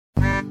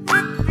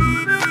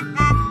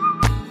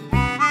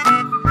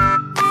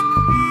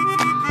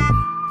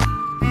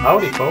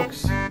Howdy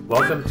folks,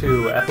 welcome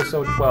to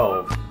episode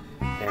 12,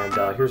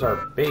 and here's our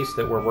base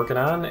that we're working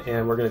on,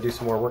 and we're going to do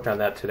some more work on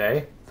that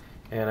today.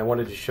 And I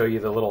wanted to show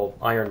you the little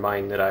iron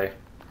mine that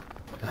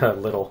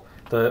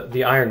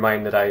the iron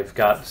mine that I've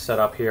got set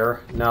up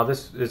here. Now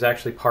this is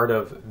actually part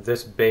of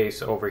this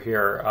base over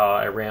here.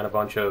 I ran a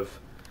bunch of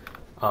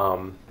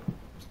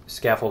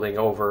scaffolding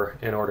over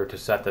in order to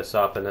set this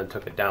up, and then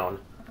took it down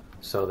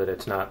so that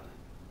it's not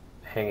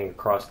hanging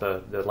across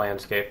the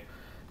landscape.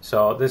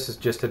 So this is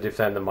just to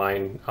defend the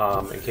mine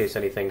in case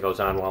anything goes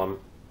on while I'm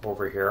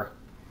over here.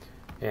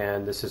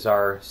 And this is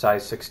our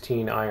size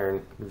 16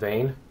 iron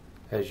vein,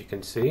 as you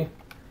can see.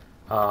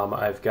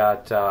 I've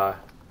got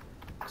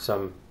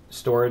some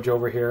storage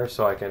over here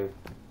so I can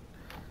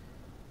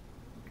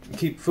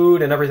keep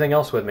food and everything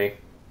else with me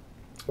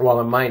while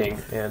I'm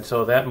mining. And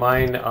so that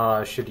mine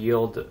should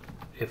yield,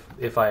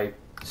 if I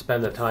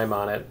spend the time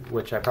on it,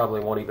 which I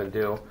probably won't even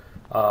do,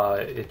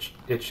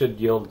 it should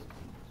yield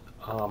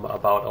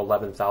about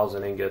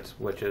 11,000 ingots,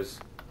 which is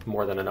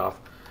more than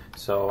enough.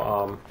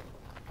 So,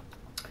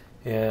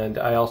 and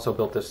I also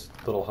built this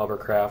little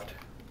hovercraft,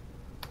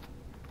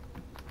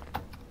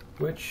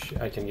 which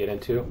I can get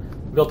into.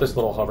 Built this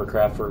little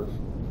hovercraft for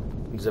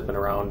zipping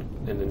around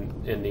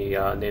in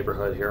the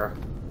neighborhood here,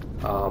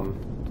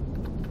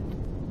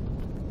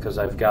 because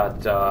I've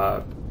got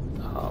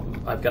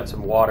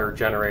some water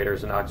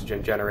generators and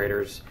oxygen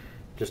generators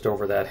just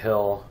over that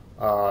hill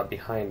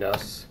behind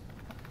us.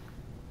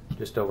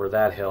 Just over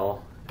that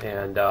hill,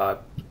 and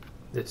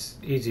it's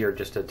easier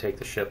just to take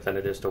the ship than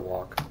it is to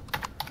walk.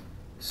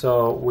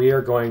 So we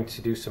are going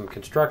to do some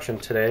construction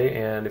today,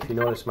 and if you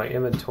notice my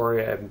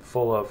inventory, I'm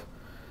full of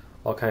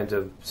all kinds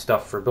of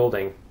stuff for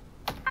building.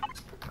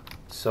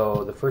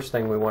 So the first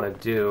thing we want to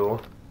do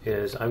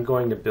is I'm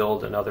going to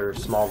build another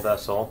small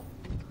vessel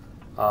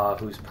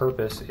whose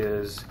purpose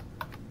is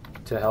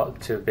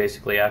to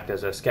basically act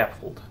as a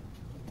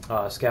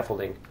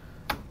scaffolding,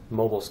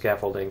 mobile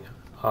scaffolding.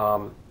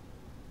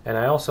 And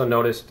I also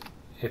noticed,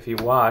 if you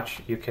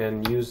watch, you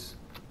can use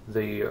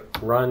the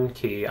run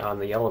key on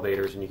the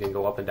elevators and you can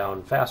go up and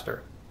down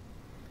faster.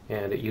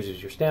 And it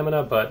uses your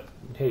stamina, but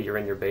hey, you're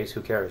in your base,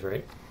 who cares,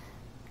 right?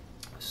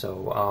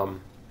 So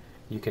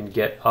you can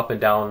get up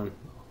and down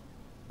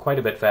quite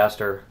a bit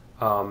faster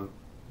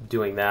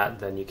doing that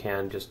than you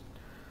can just,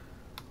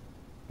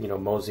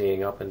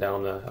 moseying up and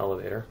down the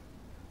elevator.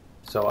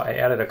 So I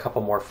added a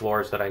couple more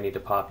floors that I need to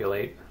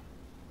populate.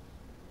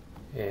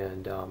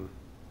 And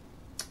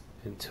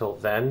until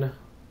then,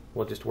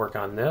 we'll just work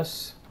on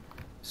this.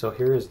 So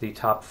here is the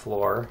top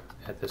floor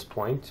at this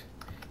point,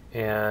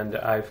 and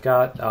I've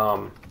got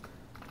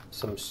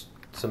some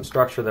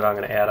structure that I'm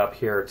going to add up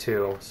here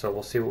too. So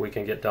we'll see what we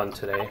can get done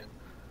today.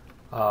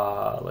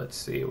 Let's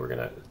see. We're going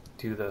to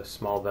do the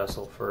small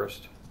vessel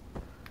first.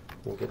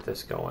 We'll get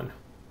this going.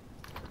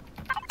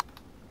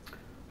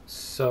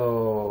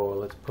 So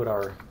let's put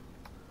our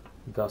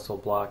vessel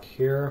block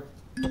here,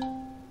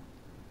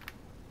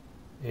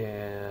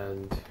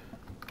 and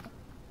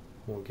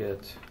we'll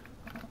get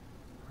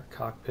our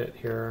cockpit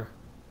here,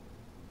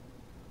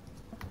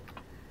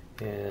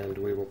 and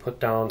we will put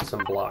down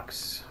some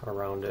blocks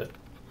around it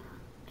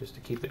just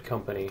to keep it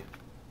company.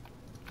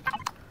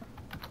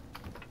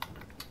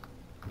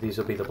 These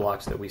will be the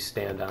blocks that we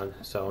stand on,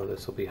 so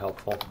this will be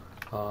helpful.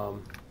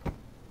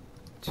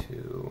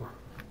 2,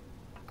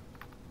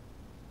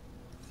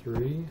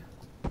 3.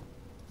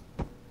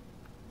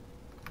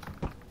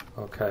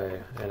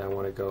 Okay, and I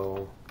want to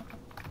go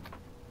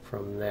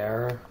from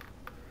there.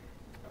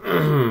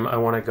 I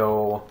want to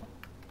go,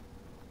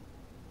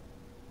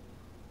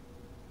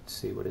 let's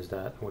see, what is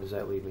that? What does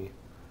that leave me?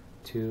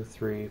 2,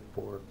 3,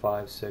 4,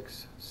 5,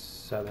 6,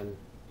 7,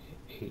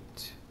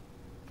 8.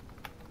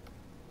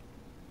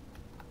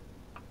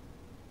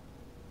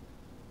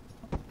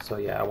 So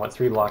yeah, I want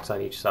 3 blocks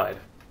on each side.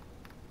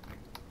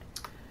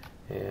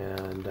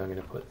 And I'm going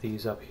to put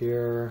these up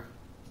here.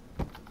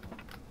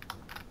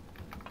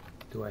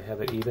 Do I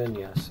have it even?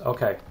 Yes.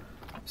 Okay.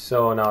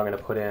 So now I'm going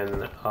to put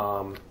in,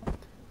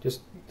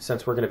 just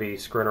since we're going to be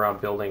screwing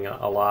around building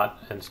a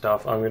lot and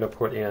stuff, I'm going to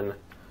put in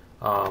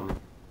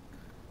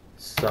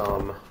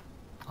some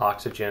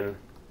oxygen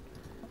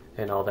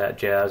and all that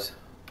jazz,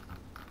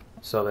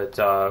 so that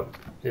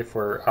if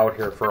we're out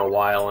here for a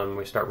while and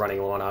we start running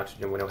low on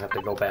oxygen, we don't have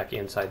to go back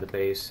inside the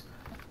base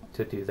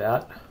to do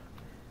that.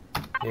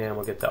 And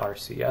we'll get the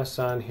RCS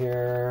on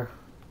here,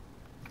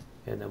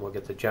 and then we'll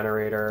get the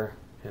generator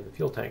and the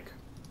fuel tank.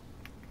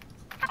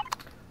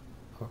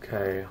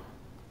 Okay.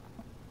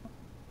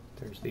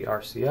 There's the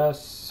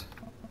RCS.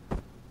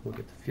 We'll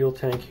get the fuel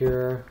tank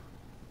here.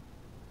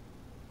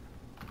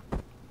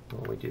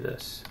 When we do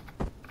this,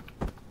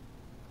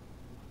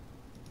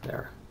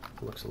 there,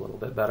 it looks a little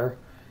bit better.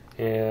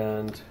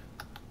 And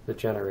the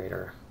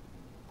generator.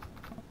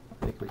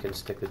 I think we can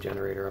stick the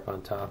generator up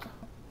on top.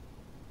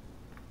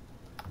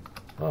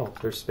 Oh,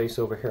 there's space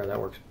over here.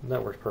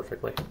 That works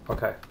perfectly.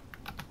 Okay.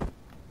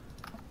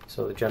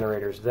 So the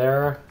generator's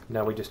there.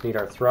 Now we just need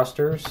our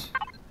thrusters.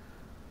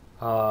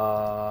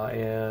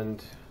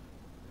 And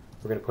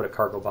we're going to put a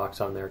cargo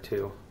box on there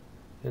too.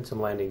 and some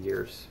landing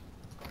gears.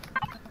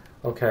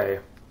 Okay,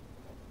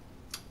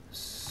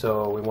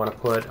 so we want to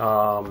put,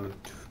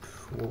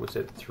 what was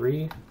it,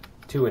 3?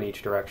 2 in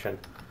each direction.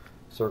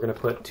 So we're going to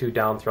put 2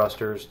 down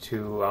thrusters,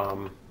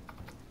 2,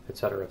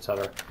 etc.,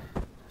 etc.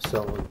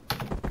 So we'll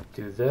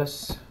do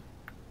this.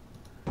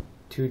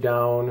 2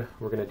 down,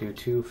 we're going to do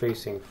 2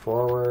 facing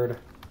forward.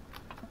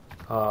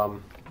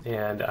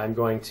 And I'm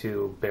going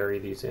to bury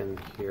these in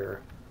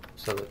here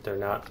so that they're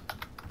not,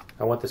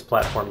 I want this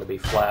platform to be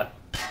flat.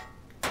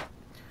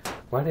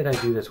 Why did I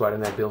do this? Why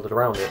didn't I build it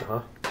around it,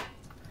 huh?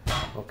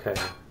 Okay,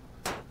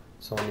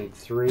 so I'll need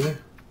 3.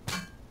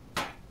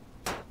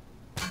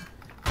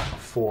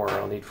 4,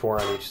 I'll need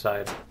 4 on each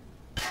side.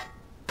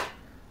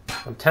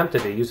 I'm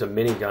tempted to use a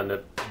minigun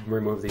to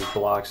remove these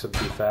blocks. It'd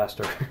be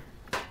faster.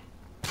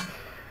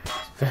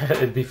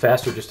 It'd be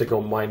faster just to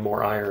go mine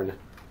more iron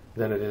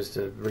than it is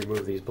to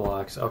remove these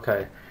blocks.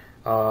 Okay,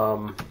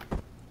 let's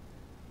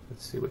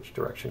see, which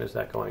direction is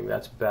that going?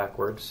 That's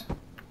backwards.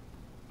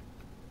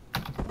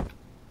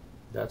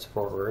 That's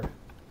forward.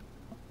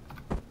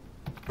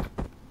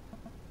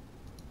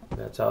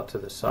 That's out to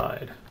the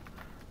side.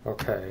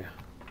 Okay,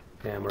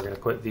 and we're going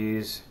to put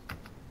these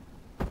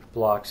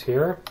blocks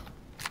here.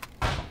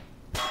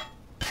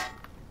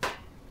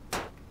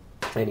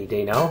 Any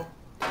day now.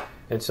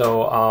 And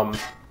so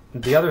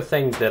the other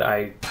thing that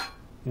I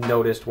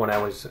noticed when I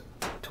was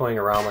toying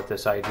around with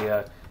this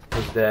idea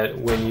is that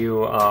when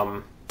you,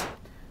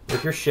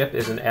 if your ship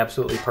isn't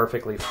absolutely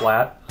perfectly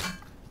flat,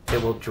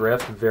 it will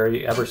drift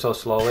ever so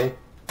slowly.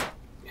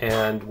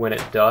 And when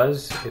it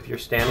does, if you're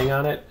standing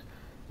on it,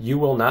 you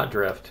will not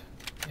drift.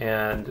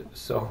 And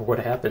so what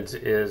happens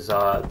is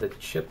the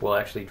ship will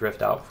actually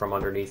drift out from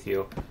underneath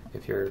you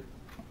if you're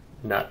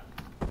not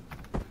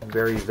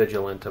very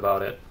vigilant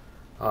about it.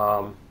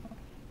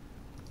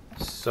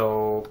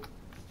 So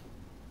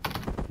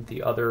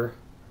the other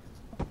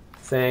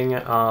thing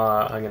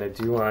I'm going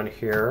to do on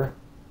here,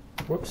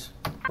 whoops,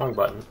 wrong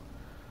button.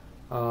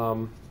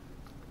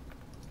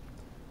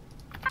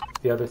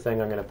 The other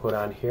thing I'm going to put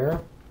on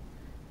here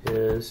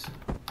is,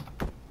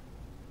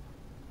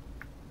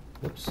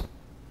 whoops,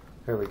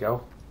 there we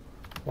go,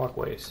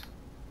 walkways.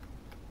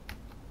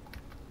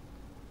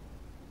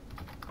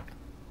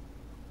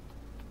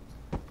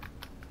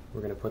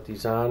 We're going to put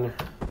these on.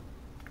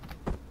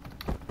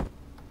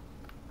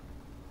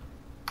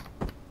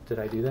 Did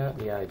I do that?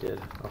 Yeah, I did.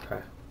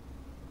 Okay.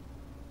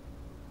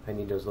 I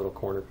need those little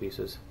corner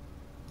pieces.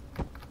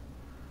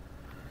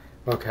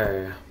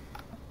 Okay.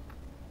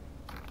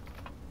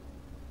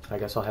 I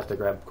guess I'll have to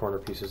grab corner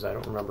pieces. I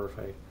don't remember if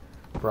I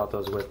brought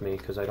those with me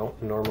because I don't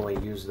normally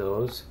use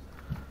those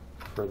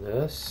for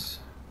this,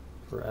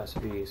 for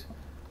SVs.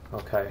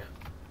 Okay.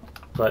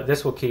 But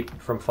this will keep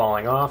from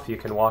falling off. You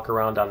can walk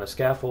around on the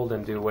scaffold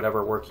and do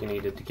whatever work you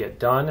needed to get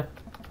done.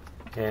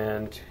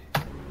 And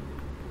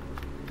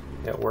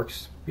it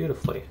works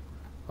beautifully.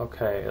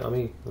 Okay, let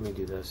me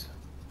do this.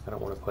 I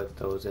don't want to put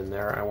those in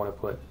there. I want to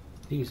put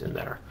these in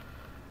there.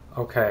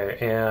 Okay,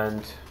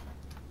 and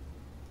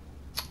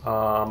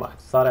I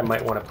thought I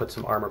might want to put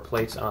some armor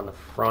plates on the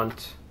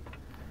front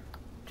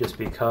just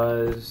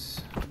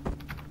because.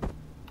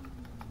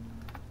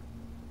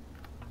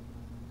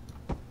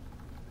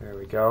 There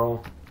we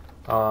go.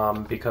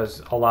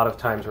 Because a lot of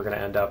times we're going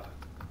to end up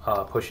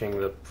pushing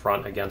the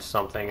front against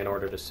something in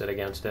order to sit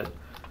against it.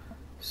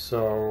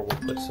 So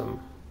we'll put some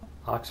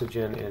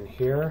oxygen in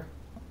here.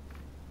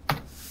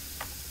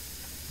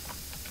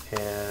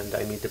 And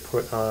I need to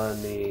put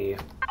on the...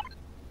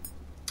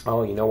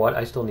 Oh, you know what?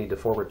 I still need the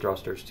forward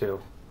thrusters too.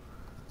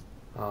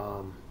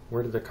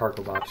 Where did the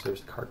cargo box?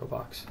 There's the cargo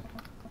box.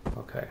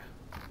 Okay.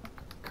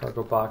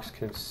 Cargo box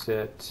can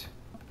sit...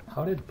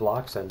 How did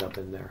blocks end up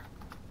in there?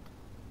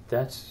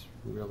 That's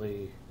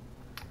really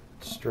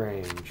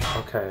strange.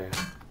 Okay.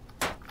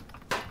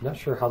 Not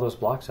sure how those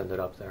blocks ended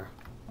up there.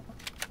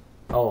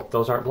 Oh,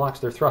 those aren't blocks,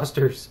 they're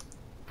thrusters.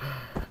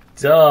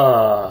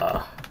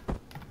 Duh.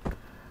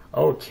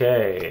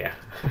 Okay.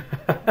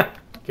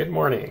 Good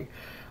morning.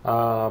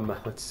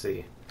 Let's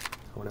see.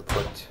 I want to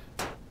put...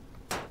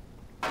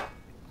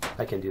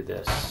 I can do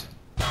this.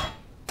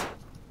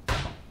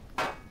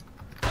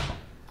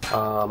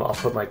 I'll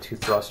put my 2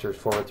 thrusters,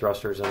 forward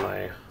thrusters in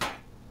my...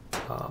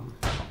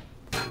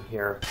 in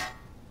here.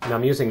 Now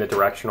I'm using the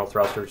directional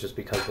thrusters just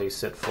because they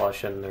sit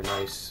flush and they're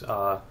nice,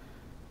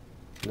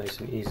 nice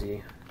and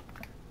easy.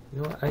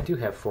 You know what? I do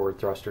have forward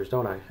thrusters,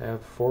 don't I? I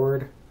have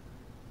forward.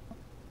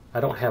 I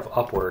don't have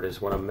upward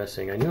is what I'm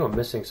missing. I knew I'm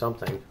missing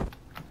something.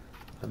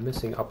 I'm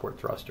missing upward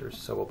thrusters,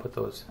 so we'll put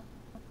those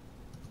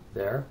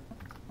there.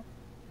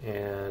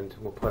 And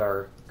we'll put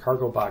our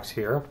cargo box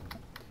here.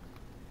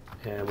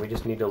 And we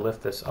just need to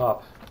lift this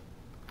up.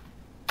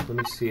 Let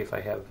me see if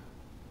I have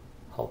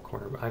hull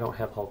corner. I don't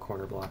have hull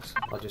corner blocks.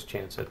 I'll just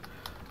chance it.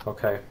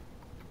 Okay.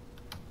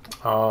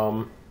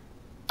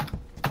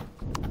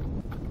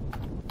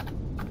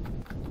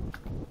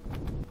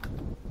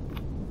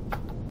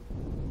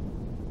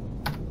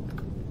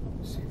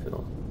 See if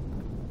it'll...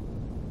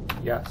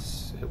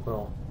 Yes, it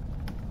will.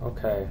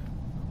 Okay.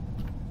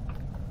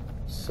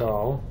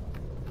 So,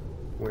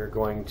 we're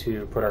going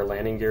to put our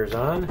landing gears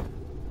on,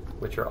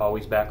 which are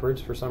always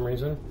backwards for some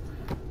reason.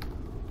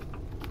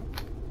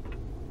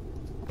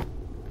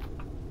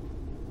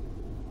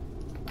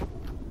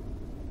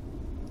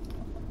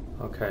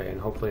 Okay,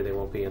 and hopefully they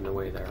won't be in the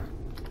way there.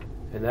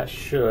 And that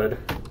should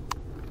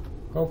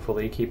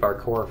hopefully keep our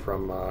core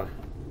from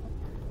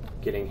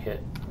getting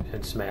hit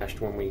and smashed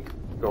when we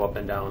go up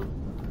and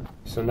down.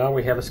 So now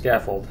we have a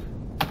scaffold.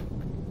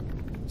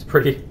 It's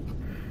pretty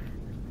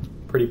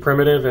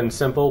primitive and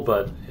simple,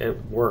 but it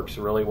works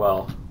really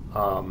well.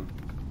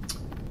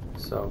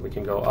 So we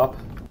can go up,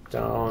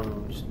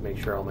 down, just make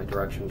sure all my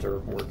directions are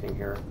working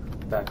here,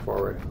 back,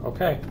 forward.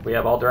 Okay, we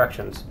have all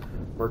directions.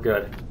 We're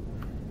good.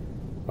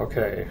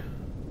 Okay.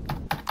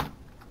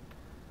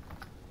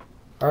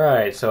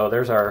 Alright, so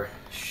there's our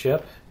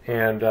ship,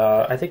 and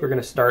I think we're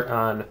going to start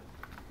on,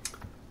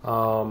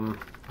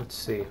 let's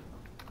see.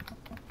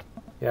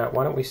 Yeah,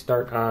 why don't we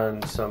start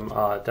on some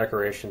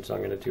decorations I'm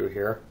going to do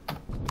here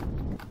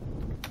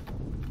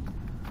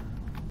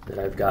that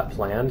I've got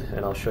planned,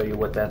 and I'll show you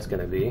what that's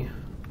going to be,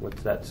 what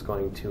that's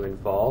going to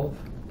involve.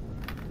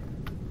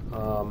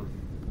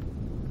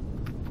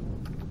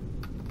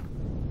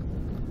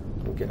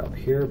 We'll get up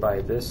here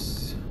by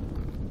this.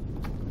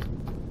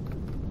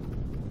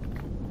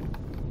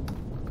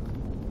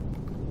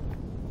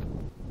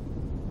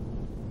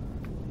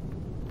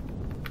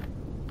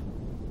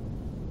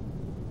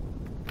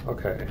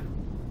 Okay,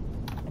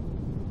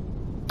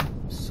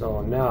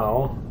 so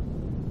now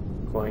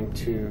I'm going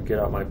to get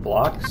out my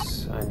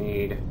blocks. I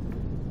need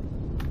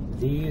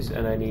these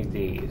and I need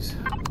these.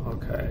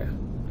 Okay,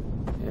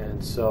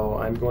 and so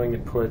I'm going to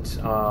put,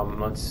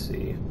 let's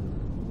see,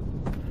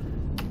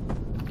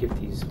 get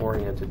these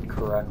oriented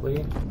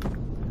correctly.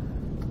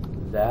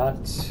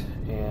 That,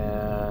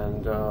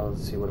 and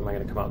let's see, what am I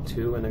going to come out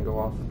to and then go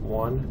off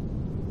 1?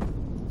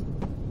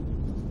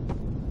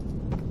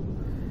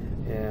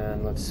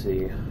 And let's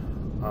see,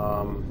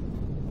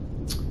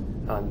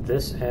 on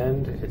this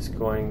end it's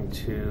going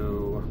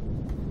to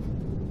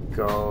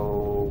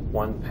go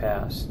 1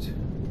 past.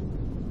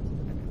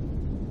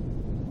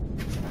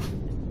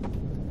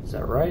 Is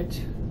that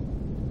right?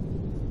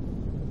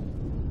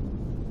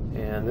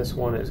 And this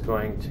one is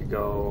going to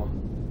go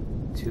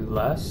 2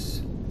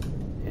 less.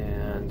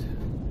 And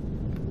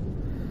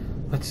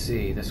let's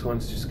see, this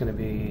one's just going to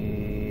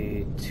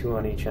be 2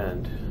 on each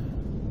end.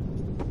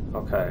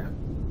 Okay.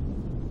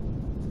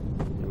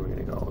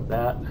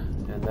 That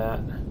and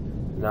that.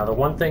 Now the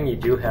one thing you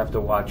do have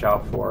to watch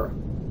out for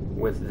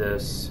with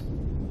this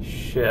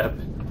ship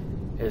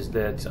is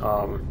that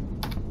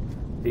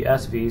the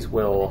SVs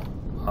will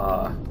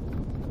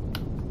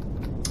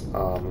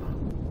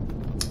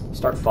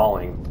start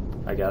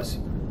falling, I guess.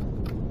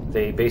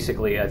 They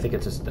basically, I think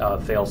it's a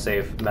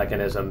fail-safe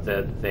mechanism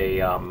that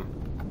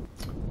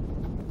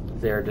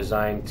they're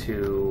designed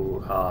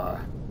to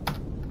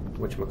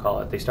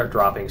whatchamacallit, they start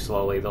dropping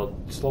slowly. They'll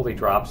slowly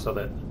drop so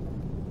that,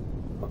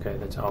 okay,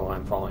 that's how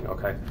I'm falling,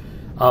 okay.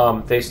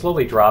 They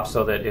slowly drop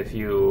so that if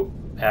you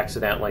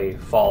accidentally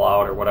fall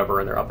out or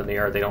whatever and they're up in the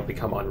air, they don't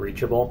become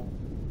unreachable.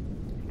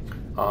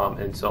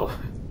 And so,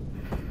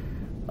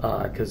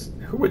 because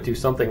who would do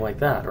something like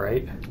that,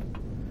 right?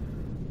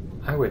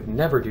 I would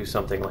never do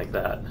something like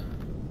that.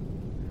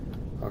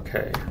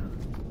 Okay,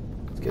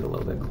 let's get a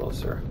little bit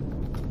closer.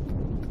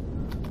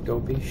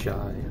 Don't be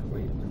shy.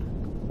 Wait,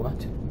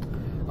 what?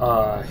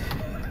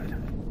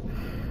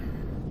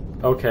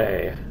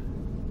 Okay.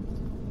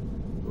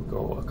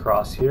 Go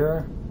across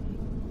here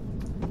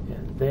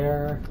and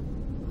there,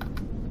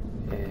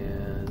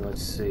 and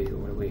let's see,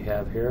 what do we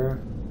have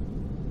here?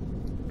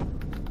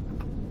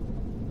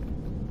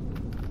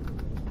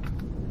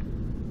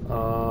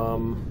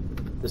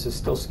 This is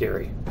still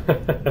scary.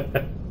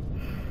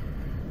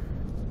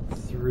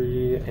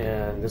 3,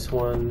 and this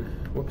one,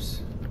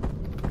 whoops,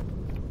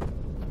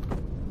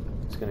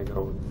 it's gonna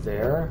go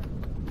there.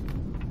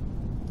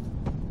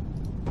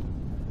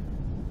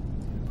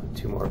 Put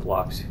 2 more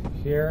blocks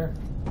here.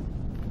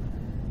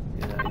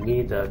 And I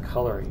need the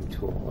coloring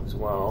tool as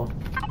well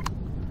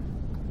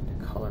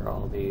to color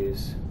all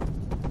these.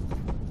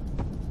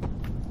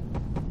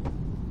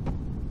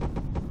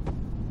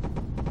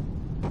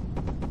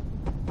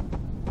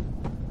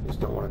 I just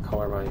don't want to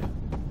color my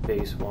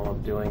base while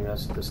I'm doing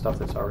this, the stuff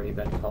that's already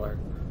been colored.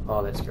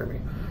 Oh, that scared me.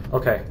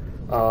 Okay,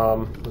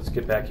 let's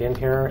get back in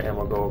here and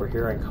we'll go over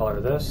here and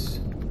color this.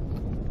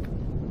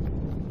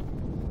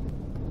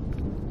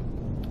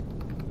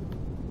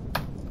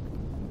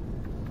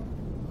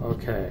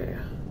 Okay.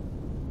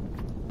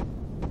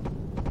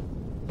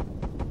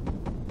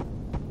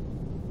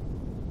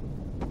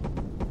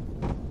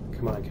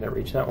 Come on, can I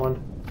reach that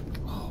one?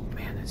 Oh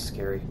man, that's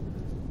scary.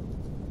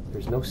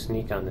 There's no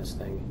sneak on this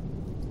thing.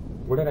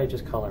 What did I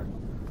just color?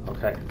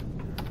 Okay.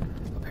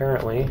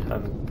 Apparently,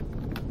 I'm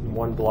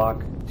 1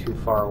 block too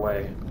far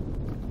away.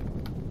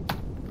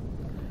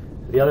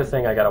 The other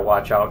thing I gotta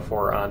watch out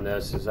for on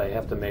this is I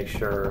have to make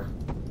sure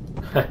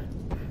I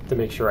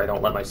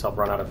don't let myself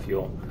run out of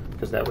fuel,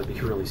 because that would be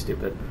really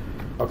stupid.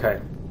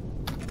 Okay,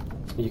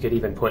 You could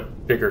even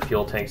put bigger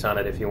fuel tanks on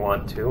it if you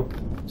want to,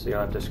 so you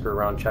don't have to screw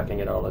around checking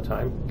it all the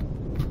time.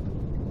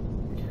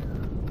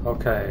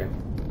 Okay.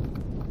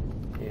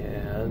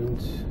 And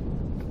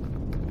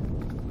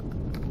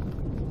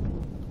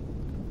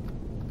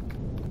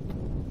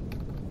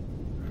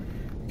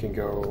you can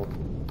go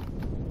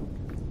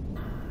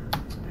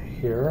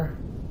here.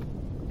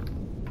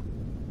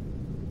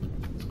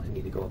 I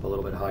need to go up a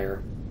little bit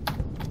higher.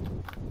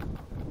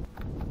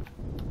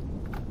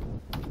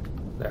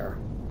 There.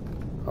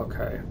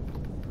 Okay.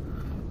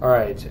 All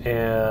right,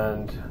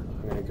 and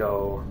I'm going to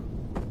go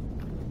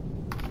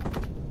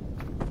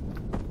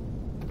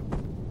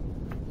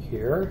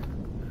here.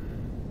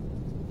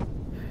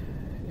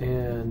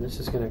 And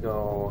this is going to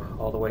go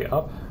all the way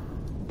up.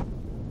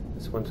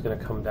 This one's going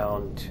to come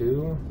down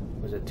 2.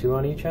 Was it 2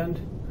 on each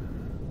end?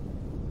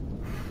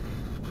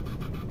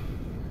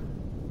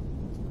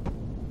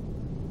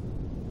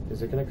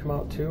 Is it going to come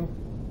out 2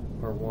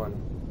 or 1?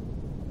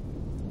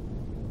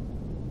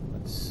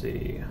 Let's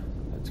see.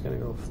 That's going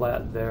to go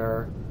flat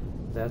there.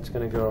 That's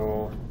going to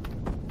go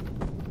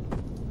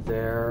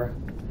there.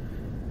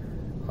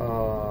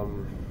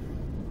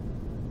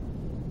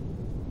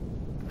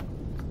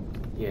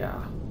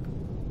 Yeah.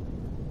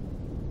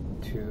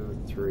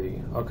 2,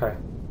 3. Okay.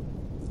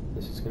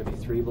 This is going to be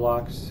 3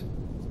 blocks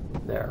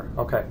there.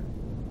 Okay.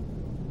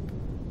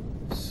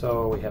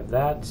 So we have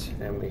that,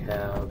 and we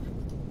have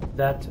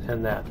that,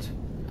 and that.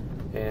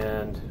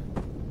 And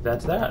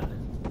that's that.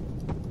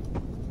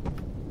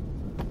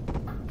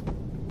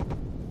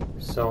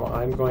 So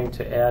I'm going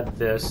to add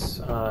this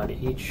on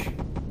each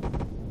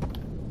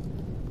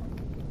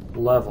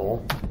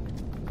level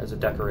as a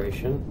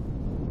decoration.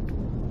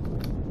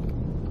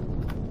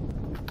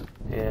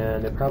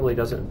 And it probably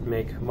doesn't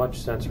make much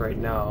sense right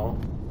now,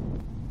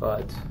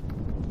 but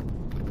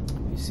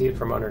if you see it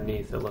from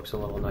underneath, it looks a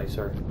little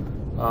nicer.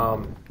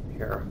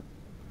 Here,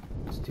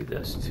 let's do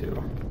this too.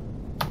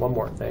 One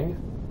more thing.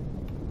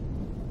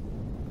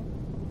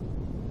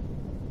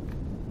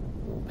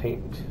 We'll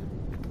paint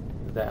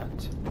that.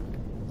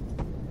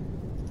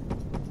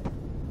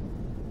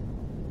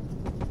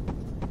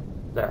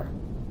 There.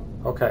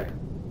 Okay.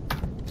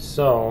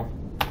 So,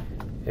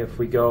 if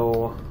we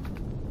go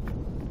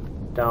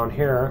down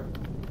here,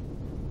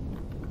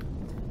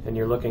 and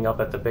you're looking up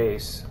at the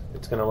base,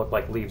 it's going to look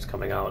like leaves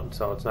coming out,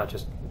 so it's not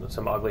just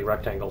some ugly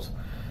rectangles.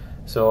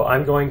 So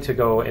I'm going to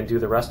go and do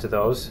the rest of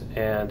those,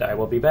 and I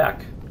will be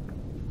back.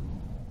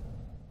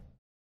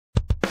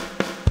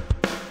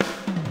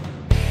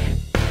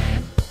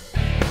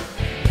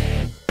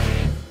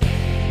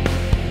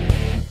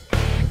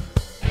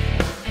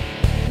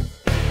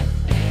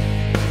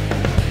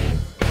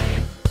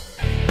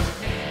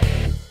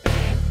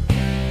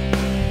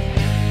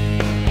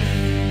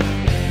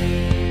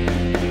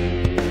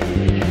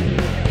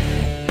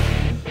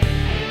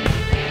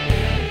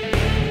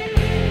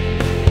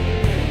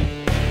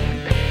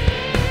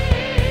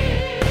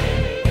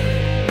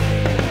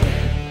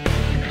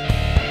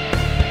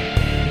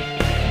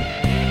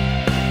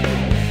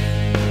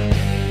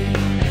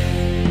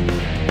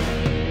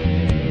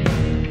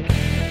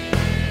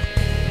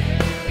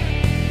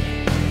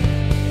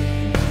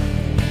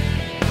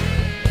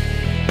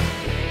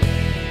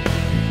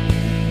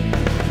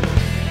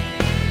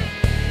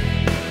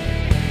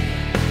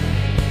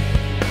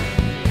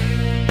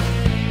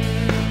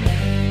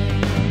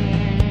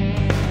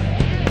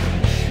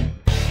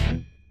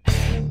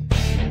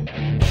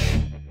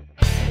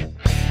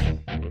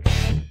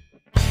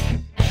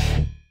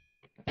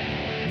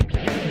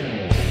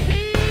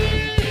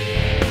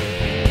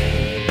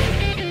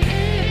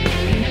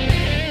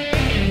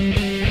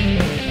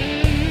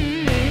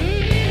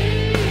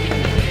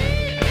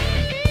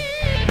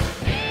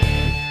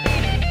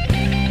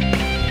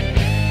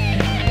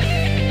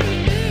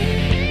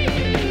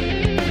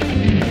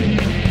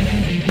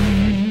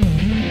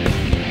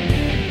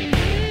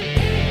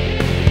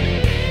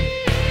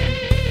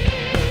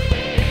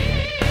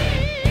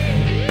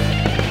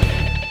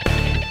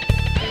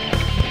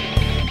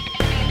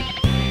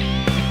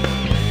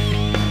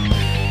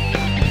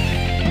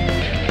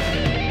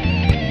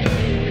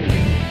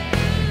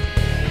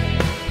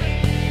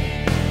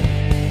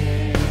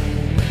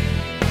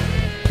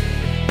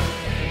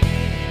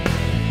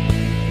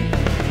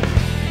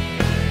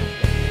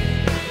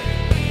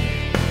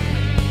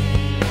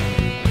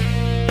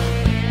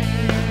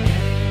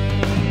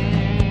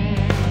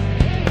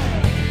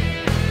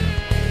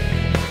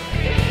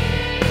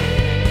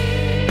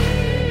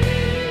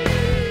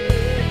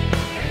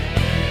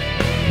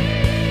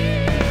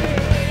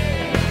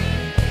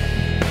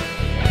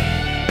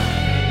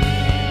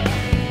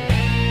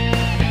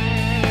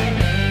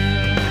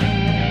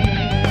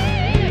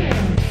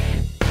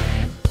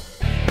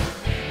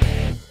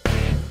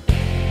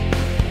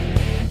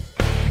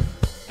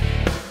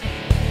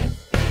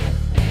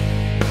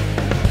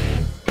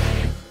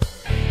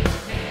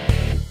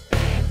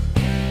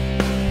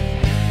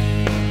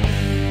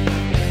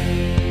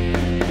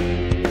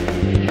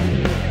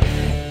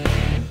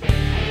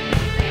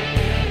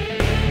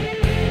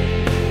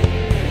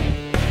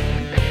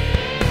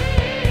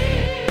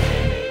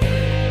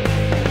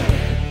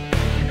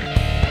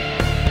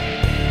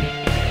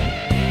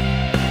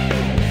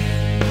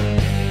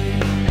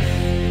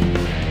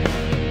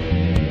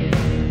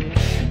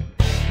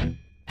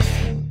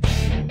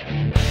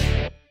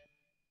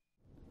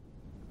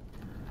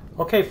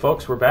 Okay,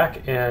 folks, we're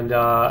back, and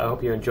I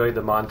hope you enjoyed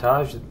the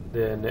montage.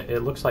 Then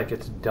it looks like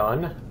it's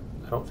done.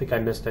 I don't think I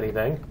missed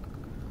anything.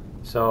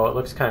 So it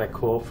looks kind of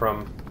cool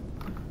from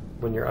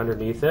when you're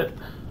underneath it.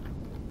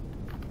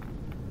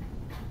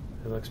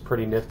 It looks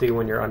pretty nifty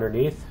when you're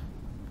underneath.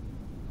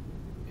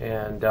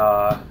 And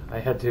I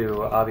had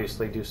to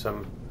obviously do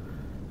some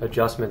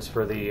adjustments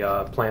for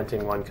the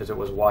planting one because it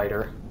was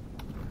wider.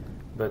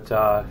 But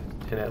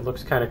and it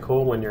looks kind of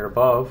cool when you're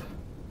above,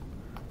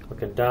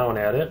 looking down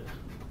at it.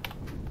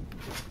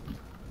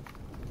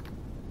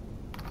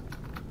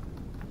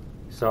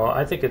 So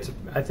I think it's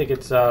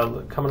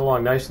coming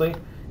along nicely,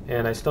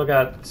 and I still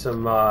got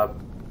some. I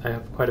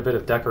have quite a bit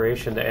of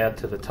decoration to add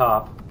to the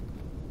top,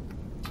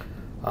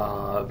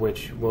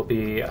 which will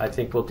be. I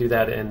think we'll do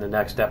that in the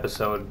next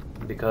episode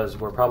because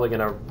we're probably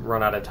going to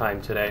run out of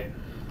time today.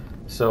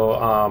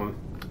 So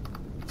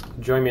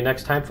join me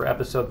next time for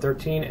episode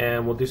 13,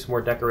 and we'll do some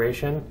more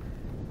decoration,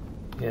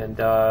 and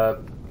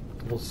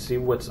we'll see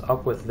what's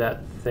up with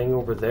that thing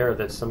over there.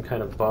 That's some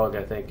kind of bug.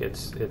 I think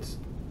it's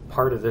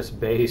part of this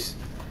base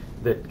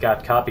that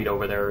got copied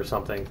over there or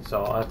something.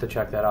 So I'll have to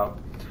check that out.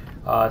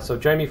 So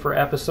join me for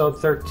episode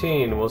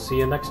 13. We'll see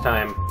you next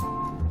time.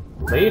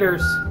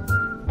 Laters.